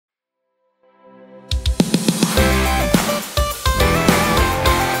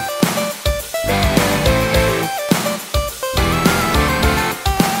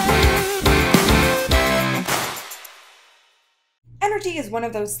Energy is one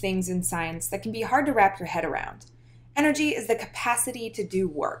of those things in science that can be hard to wrap your head around. Energy is the capacity to do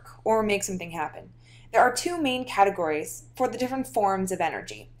work or make something happen. There are two main categories for the different forms of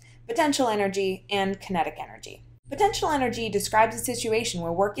energy: potential energy and kinetic energy. Potential energy describes a situation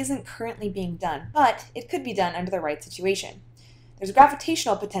where work isn't currently being done, but it could be done under the right situation. There's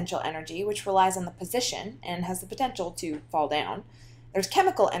gravitational potential energy, which relies on the position and has the potential to fall down. There's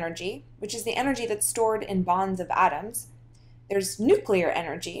chemical energy, which is the energy that's stored in bonds of atoms. There's nuclear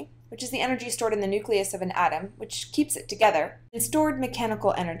energy, which is the energy stored in the nucleus of an atom, which keeps it together, and stored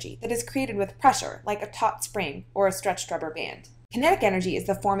mechanical energy that is created with pressure, like a taut spring or a stretched rubber band. Kinetic energy is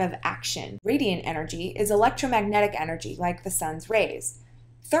the form of action. Radiant energy is electromagnetic energy, like the sun's rays.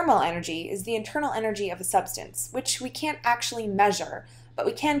 Thermal energy is the internal energy of a substance, which we can't actually measure, but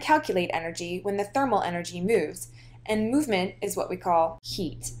we can calculate energy when the thermal energy moves, and movement is what we call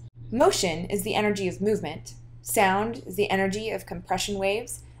heat. Motion is the energy of movement. Sound is the energy of compression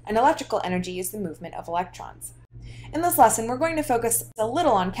waves, and electrical energy is the movement of electrons. In this lesson, we're going to focus a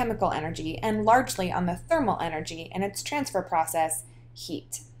little on chemical energy and largely on the thermal energy and its transfer process,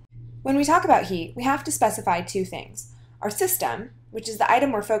 heat. When we talk about heat, we have to specify two things: our system, which is the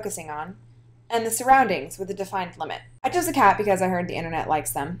item we're focusing on, and the surroundings with a defined limit. I chose a cat because I heard the internet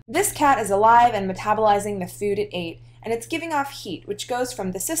likes them. This cat is alive and metabolizing the food it ate, and it's giving off heat, which goes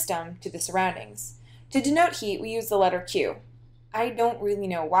from the system to the surroundings. To denote heat, we use the letter Q. I don't really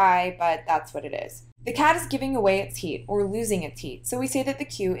know why, but that's what it is. The cat is giving away its heat, or losing its heat, so we say that the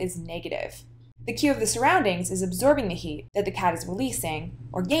Q is negative. The Q of the surroundings is absorbing the heat that the cat is releasing,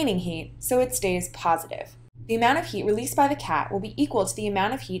 or gaining heat, so it stays positive. The amount of heat released by the cat will be equal to the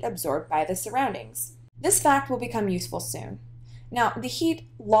amount of heat absorbed by the surroundings. This fact will become useful soon. Now, the heat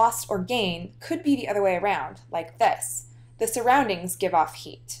lost or gained could be the other way around, like this. The surroundings give off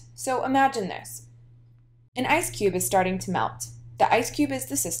heat. So imagine this. An ice cube is starting to melt. The ice cube is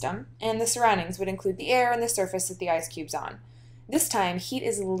the system, and the surroundings would include the air and the surface that the ice cube's on. This time, heat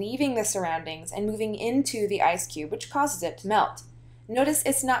is leaving the surroundings and moving into the ice cube, which causes it to melt. Notice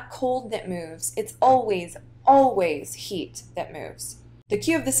it's not cold that moves, it's always heat that moves. The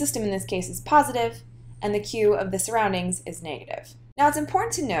Q of the system in this case is positive, and the Q of the surroundings is negative. Now, it's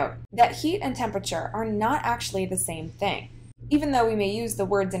important to note that heat and temperature are not actually the same thing, even though we may use the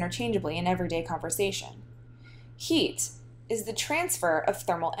words interchangeably in everyday conversation. Heat is the transfer of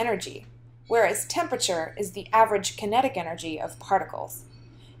thermal energy, whereas temperature is the average kinetic energy of particles.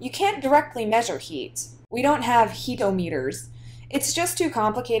 You can't directly measure heat. We don't have heatometers. It's just too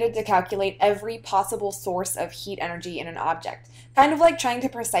complicated to calculate every possible source of heat energy in an object, kind of like trying to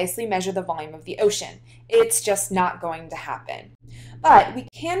precisely measure the volume of the ocean. It's just not going to happen. But we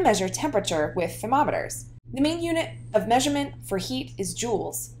can measure temperature with thermometers. The main unit of measurement for heat is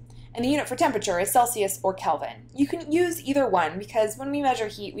joules, and the unit for temperature is Celsius or Kelvin. You can use either one because when we measure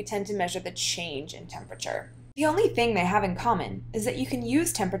heat, we tend to measure the change in temperature. The only thing they have in common is that you can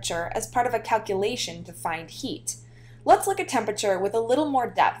use temperature as part of a calculation to find heat. Let's look at temperature with a little more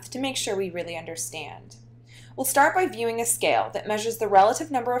depth to make sure we really understand. We'll start by viewing a scale that measures the relative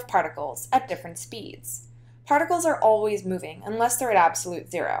number of particles at different speeds. Particles are always moving unless they're at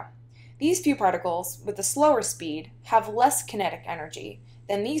absolute zero. These few particles with a slower speed have less kinetic energy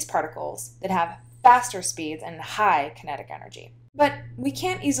than these particles that have faster speeds and high kinetic energy. But we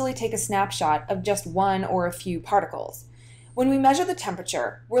can't easily take a snapshot of just one or a few particles. When we measure the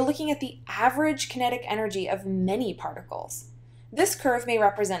temperature, we're looking at the average kinetic energy of many particles. This curve may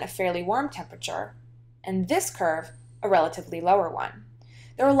represent a fairly warm temperature, and this curve a relatively lower one.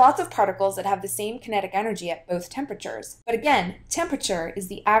 There are lots of particles that have the same kinetic energy at both temperatures, but again, temperature is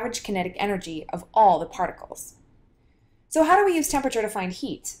the average kinetic energy of all the particles. So how do we use temperature to find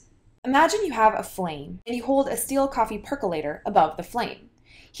heat? Imagine you have a flame and you hold a steel coffee percolator above the flame.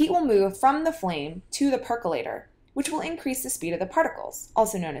 Heat will move from the flame to the percolator, which will increase the speed of the particles,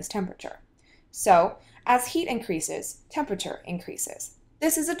 also known as temperature. So, as heat increases, temperature increases.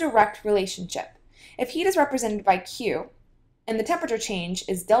 This is a direct relationship. If heat is represented by Q, and the temperature change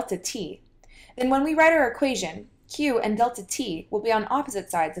is delta T, then when we write our equation, Q and delta T will be on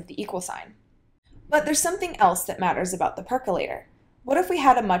opposite sides of the equal sign. But there's something else that matters about the percolator. What if we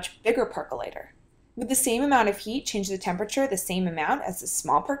had a much bigger percolator? Would the same amount of heat change the temperature the same amount as the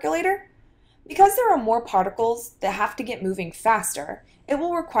small percolator? Because there are more particles that have to get moving faster, it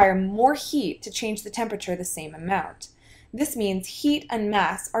will require more heat to change the temperature the same amount. This means heat and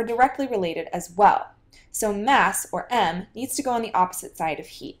mass are directly related as well. So mass, or m, needs to go on the opposite side of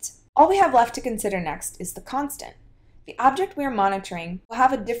heat. All we have left to consider next is the constant. The object we are monitoring will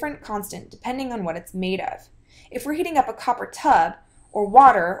have a different constant depending on what it's made of. If we're heating up a copper tub, or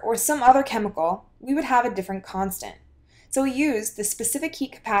water, or some other chemical, we would have a different constant. So we use the specific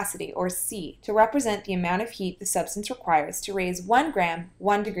heat capacity, or C, to represent the amount of heat the substance requires to raise 1 gram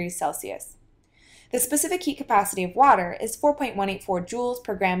 1 degree Celsius. The specific heat capacity of water is 4.184 joules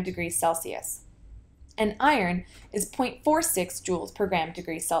per gram degree Celsius, and iron is 0.46 joules per gram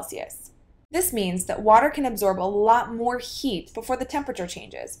degree Celsius. This means that water can absorb a lot more heat before the temperature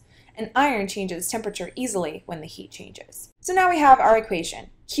changes, and iron changes temperature easily when the heat changes. So now we have our equation,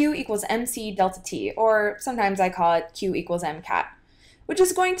 Q equals mc delta T, or sometimes I call it Q equals mcat, which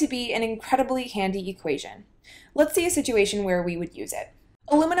is going to be an incredibly handy equation. Let's see a situation where we would use it.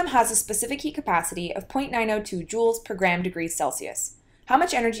 Aluminum has a specific heat capacity of 0.902 joules per gram degree Celsius. How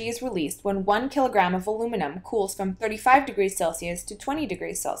much energy is released when 1 kilogram of aluminum cools from 35 degrees Celsius to 20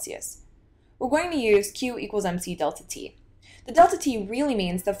 degrees Celsius? We're going to use Q equals mc delta T. The delta T really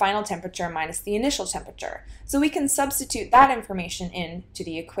means the final temperature minus the initial temperature, so we can substitute that information into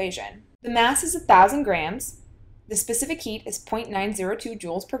the equation. The mass is 1,000 grams, the specific heat is 0.902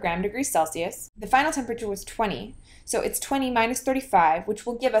 joules per gram degree Celsius, the final temperature was 20, so it's 20 minus 35, which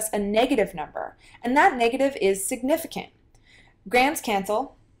will give us a negative number, and that negative is significant. Grams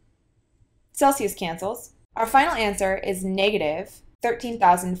cancel, Celsius cancels. Our final answer is negative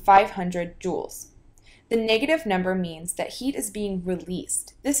 13,500 joules. The negative number means that heat is being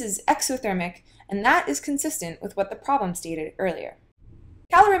released. This is exothermic, and that is consistent with what the problem stated earlier.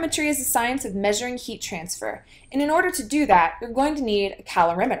 Calorimetry is the science of measuring heat transfer, and in order to do that, you're going to need a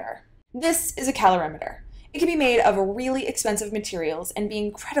calorimeter. This is a calorimeter. It can be made of really expensive materials and be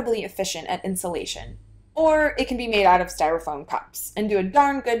incredibly efficient at insulation. Or it can be made out of styrofoam cups and do a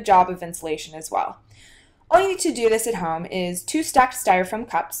darn good job of insulation as well. All you need to do this at home is 2 stacked styrofoam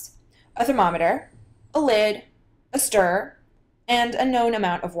cups, a thermometer, a lid, a stirrer, and a known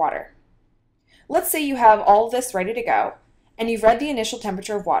amount of water. Let's say you have all of this ready to go, and you've read the initial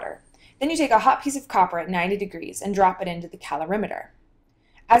temperature of water. Then you take a hot piece of copper at 90 degrees and drop it into the calorimeter.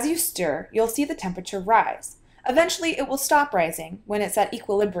 As you stir, you'll see the temperature rise. Eventually, it will stop rising when it's at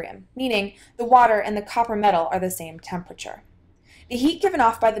equilibrium, meaning the water and the copper metal are the same temperature. The heat given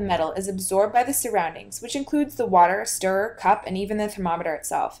off by the metal is absorbed by the surroundings, which includes the water, stirrer, cup, and even the thermometer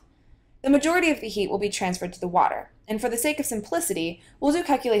itself. The majority of the heat will be transferred to the water, and for the sake of simplicity, we'll do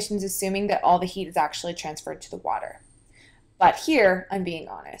calculations assuming that all the heat is actually transferred to the water. But here, I'm being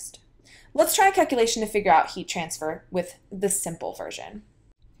honest. Let's try a calculation to figure out heat transfer with the simple version.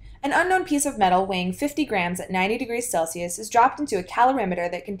 An unknown piece of metal weighing 50 grams at 90 degrees Celsius is dropped into a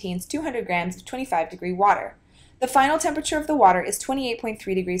calorimeter that contains 200 grams of 25-degree water. The final temperature of the water is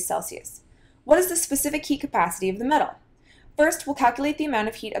 28.3 degrees Celsius. What is the specific heat capacity of the metal? First, we'll calculate the amount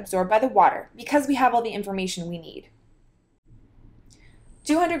of heat absorbed by the water because we have all the information we need.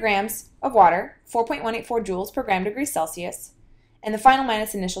 200 grams of water, 4.184 joules per gram degree Celsius, and the final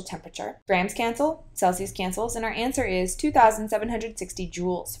minus initial temperature. Grams cancel, Celsius cancels, and our answer is 2,760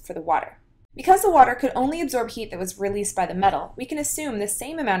 joules for the water. Because the water could only absorb heat that was released by the metal, we can assume the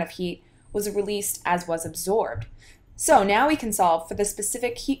same amount of heat was released as was absorbed. So now we can solve for the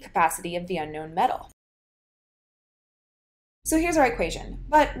specific heat capacity of the unknown metal. So here's our equation,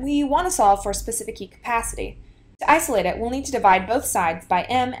 but we want to solve for specific heat capacity. To isolate it, we'll need to divide both sides by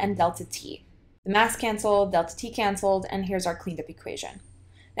m and delta T. The mass canceled, delta T canceled, and here's our cleaned up equation.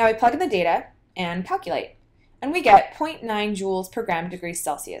 Now we plug in the data and calculate, and we get 0.9 joules per gram degree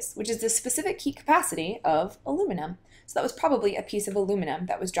Celsius, which is the specific heat capacity of aluminum. So that was probably a piece of aluminum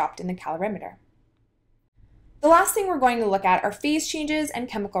that was dropped in the calorimeter. The last thing we're going to look at are phase changes and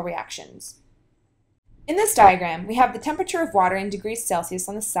chemical reactions. In this diagram, we have the temperature of water in degrees Celsius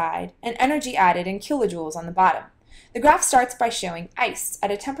on the side and energy added in kilojoules on the bottom. The graph starts by showing ice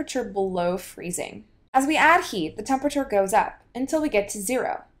at a temperature below freezing. As we add heat, the temperature goes up until we get to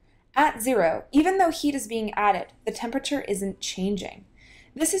 0. At 0, even though heat is being added, the temperature isn't changing.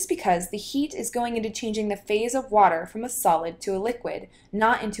 This is because the heat is going into changing the phase of water from a solid to a liquid,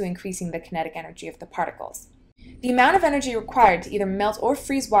 not into increasing the kinetic energy of the particles. The amount of energy required to either melt or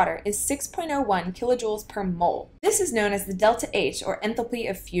freeze water is 6.01 kilojoules per mole. This is known as the delta H, or enthalpy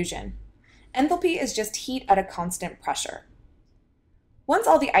of fusion. Enthalpy is just heat at a constant pressure. Once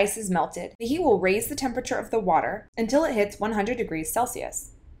all the ice is melted, the heat will raise the temperature of the water until it hits 100 degrees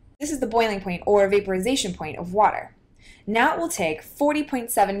Celsius. This is the boiling point or vaporization point of water. Now it will take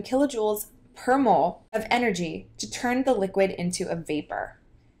 40.7 kilojoules per mole of energy to turn the liquid into a vapor.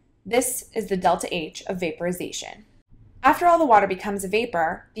 This is the delta H of vaporization. After all the water becomes a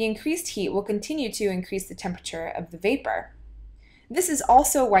vapor, the increased heat will continue to increase the temperature of the vapor. This is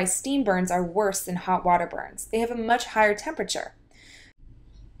also why steam burns are worse than hot water burns. They have a much higher temperature.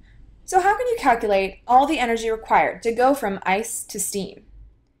 So how can you calculate all the energy required to go from ice to steam?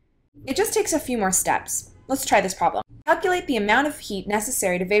 It just takes a few more steps. Let's try this problem. Calculate the amount of heat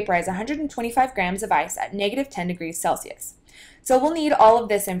necessary to vaporize 125 grams of ice at negative 10 degrees Celsius. So we'll need all of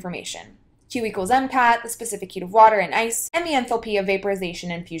this information. Q equals MCAT, the specific heat of water and ice, and the enthalpy of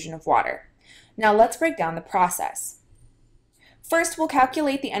vaporization and fusion of water. Now let's break down the process. First, we'll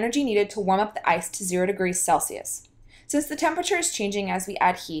calculate the energy needed to warm up the ice to 0 degrees Celsius. Since the temperature is changing as we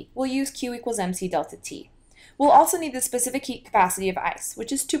add heat, we'll use Q equals MC delta T. We'll also need the specific heat capacity of ice,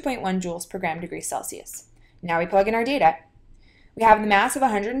 which is 2.1 joules per gram degree Celsius. Now we plug in our data. We have the mass of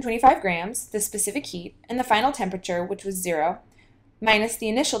 125 grams, the specific heat, and the final temperature, which was 0, minus the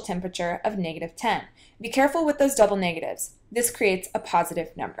initial temperature of negative 10. Be careful with those double negatives. This creates a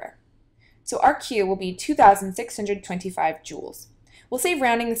positive number. So our Q will be 2,625 joules. We'll save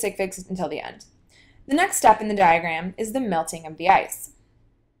rounding the sig figs until the end. The next step in the diagram is the melting of the ice.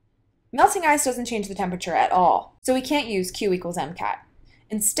 Melting ice doesn't change the temperature at all, so we can't use Q equals MCAT.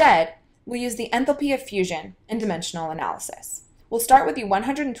 Instead, we'll use the enthalpy of fusion and dimensional analysis. We'll start with the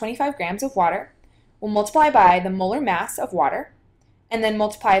 125 grams of water. We'll multiply by the molar mass of water, and then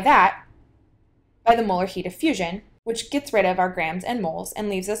multiply that by the molar heat of fusion, which gets rid of our grams and moles and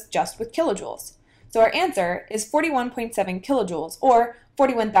leaves us just with kilojoules. So our answer is 41.7 kilojoules, or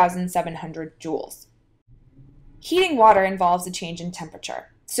 41,700 joules. Heating water involves a change in temperature.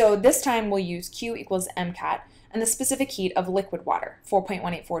 So this time we'll use Q equals MCAT and the specific heat of liquid water,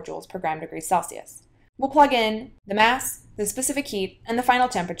 4.184 joules per gram degree Celsius. We'll plug in the mass, the specific heat, and the final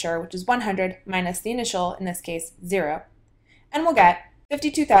temperature, which is 100 minus the initial, in this case, 0, and we'll get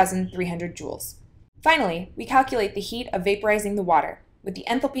 52,300 joules. Finally, we calculate the heat of vaporizing the water with the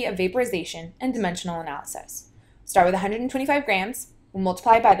enthalpy of vaporization and dimensional analysis. Start with 125 grams, we'll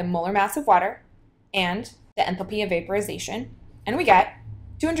multiply by the molar mass of water and the enthalpy of vaporization, and we get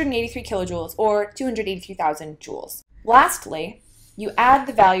 283 kilojoules, or 283,000 joules. Lastly, you add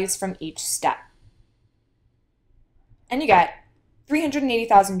the values from each step, and you get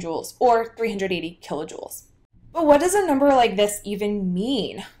 380,000 joules, or 380 kilojoules. But what does a number like this even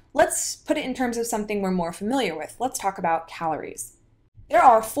mean? Let's put it in terms of something we're more familiar with. Let's talk about calories. There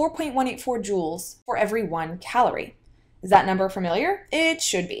are 4.184 joules for every 1 calorie. Is that number familiar? It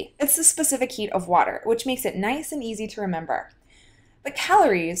should be. It's the specific heat of water, which makes it nice and easy to remember. But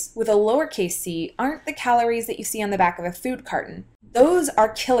calories with a lowercase c aren't the calories that you see on the back of a food carton. Those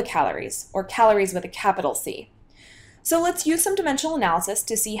are kilocalories, or calories with a capital C. So let's use some dimensional analysis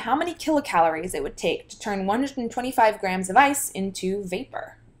to see how many kilocalories it would take to turn 125 grams of ice into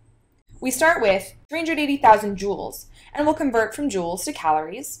vapor. We start with 380,000 joules, and we'll convert from joules to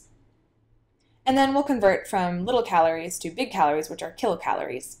calories, and then we'll convert from little calories to big calories, which are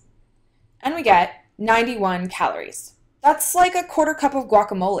kilocalories, and we get 91 calories. That's like a quarter cup of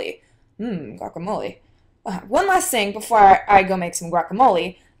guacamole. Guacamole. One last thing before I go make some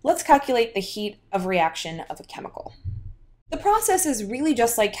guacamole, let's calculate the heat of reaction of a chemical. The process is really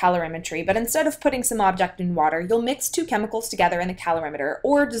just like calorimetry, but instead of putting some object in water, you'll mix 2 chemicals together in a calorimeter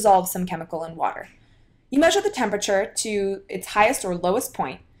or dissolve some chemical in water. You measure the temperature to its highest or lowest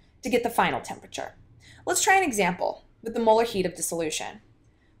point to get the final temperature. Let's try an example with the molar heat of dissolution.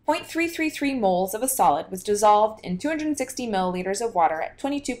 0.333 moles of a solid was dissolved in 260 milliliters of water at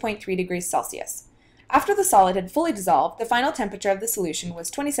 22.3 degrees Celsius. After the solid had fully dissolved, the final temperature of the solution was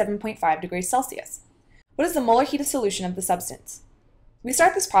 27.5 degrees Celsius. What is the molar heat of solution of the substance? We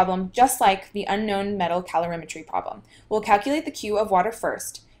start this problem just like the unknown metal calorimetry problem. We'll calculate the Q of water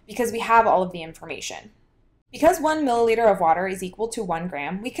first because we have all of the information. Because 1 milliliter of water is equal to 1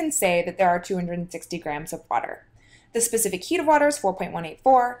 gram, we can say that there are 260 grams of water. The specific heat of water is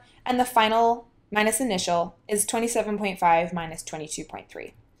 4.184, and the final minus initial is 27.5 minus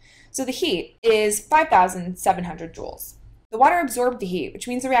 22.3. So the heat is 5,700 joules. The water absorbed the heat, which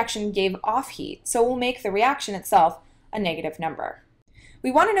means the reaction gave off heat, so we'll make the reaction itself a negative number.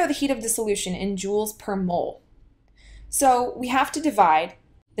 We want to know the heat of dissolution in joules per mole. So we have to divide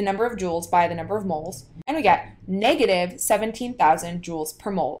the number of joules by the number of moles, and we get negative 17,000 joules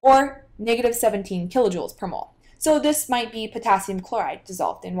per mole, or negative 17 kilojoules per mole. So this might be potassium chloride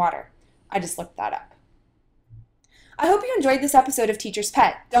dissolved in water. I just looked that up. I hope you enjoyed this episode of Teacher's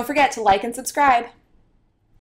Pet. Don't forget to like and subscribe.